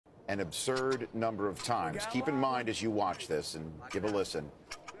an absurd number of times. Keep in mind as you watch this and give a listen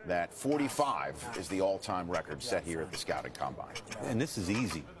that 45 is the all-time record set here at the Scouting Combine. And this is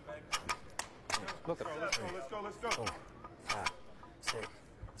easy. Look at Let's go. 4, 5, 6,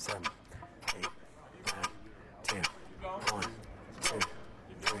 7, 8, 9, 10. 1, 2,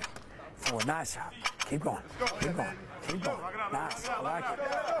 3, 4. Nice. Keep going. Nice. I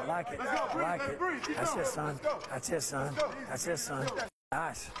like it. That's it, son. That's it, son.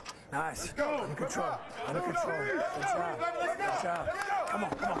 Nice. Under control. Good job. Come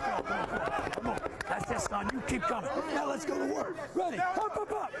on. That's it, son. You keep coming. Now let's go to work. Ready.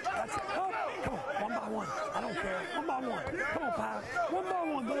 Up. That's it. Up. Come on. One by one. I don't care. One by one. Come on, Paea. One by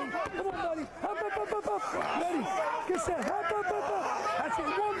one, buddy. Come on, buddy. Up. Ready. Get set. Up. That's it.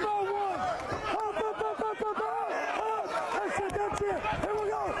 One by one.